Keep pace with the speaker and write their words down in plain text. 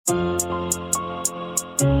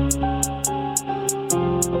Você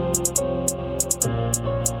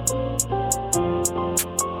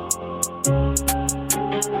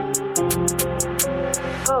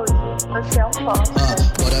é um foda.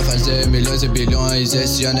 Bora fazer milhões e bilhões,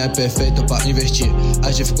 esse ano é perfeito pra investir.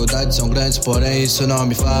 As dificuldades são grandes, porém isso não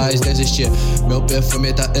me faz desistir. Meu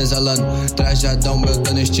perfume tá exalando, trajadão, meu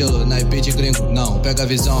tô no estilo. Naipe de gringo, não, pega a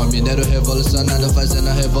visão. Mineiro revolucionário fazendo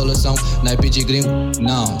a revolução. Naipe de gringo,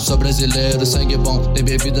 não, sou brasileiro, sangue bom. Tem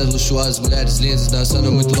bebidas luxuosas, mulheres lindas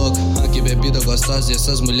dançando muito louco. Que bebida gostosa e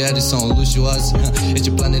essas mulheres são luxuosas.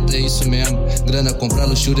 Este planeta é isso mesmo, grana comprar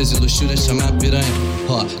luxúrias e luxúria chamar piranha.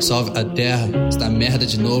 Salve a terra, esta merda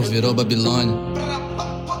de novo virou Babilônia.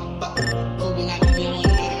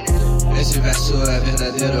 Esse verso é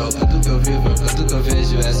verdadeiro, é o canto que eu vivo, é o canto que eu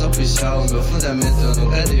vejo. É só puxar o meu fundamento, eu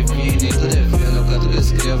nunca defino, nem tô devendo. É o canto que eu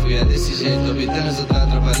escrevo e é desse jeito, obtendo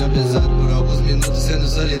resultado, trabalhando pesado por alguns minutos, sendo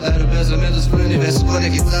solitário, pensamentos pro universo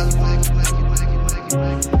conectado.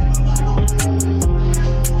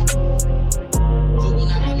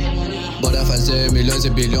 Bora fazer milhões e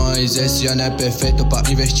bilhões, esse ano é perfeito pra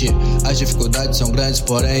investir. As dificuldades são grandes,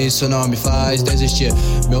 porém isso não me faz desistir.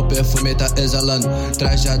 Meu perfume tá exalando,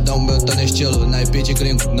 trajadão, meu tô no estilo. Naipe de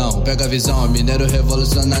gringo, não, pega a visão. Mineiro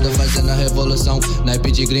revolucionário fazendo a revolução.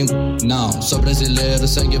 Naipe de gringo, não, sou brasileiro,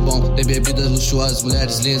 sangue bom. Tem bebidas luxuosas,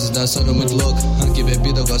 mulheres lindas dançando muito louco. Que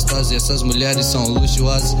bebida gostosa e essas mulheres são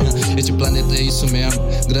luxuosas. Este planeta é isso mesmo,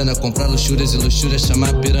 grana comprar luxúrias e luxúria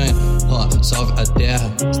chamar piranha. Salve a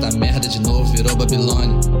terra, esta merda de novo virou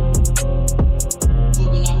Babilônia.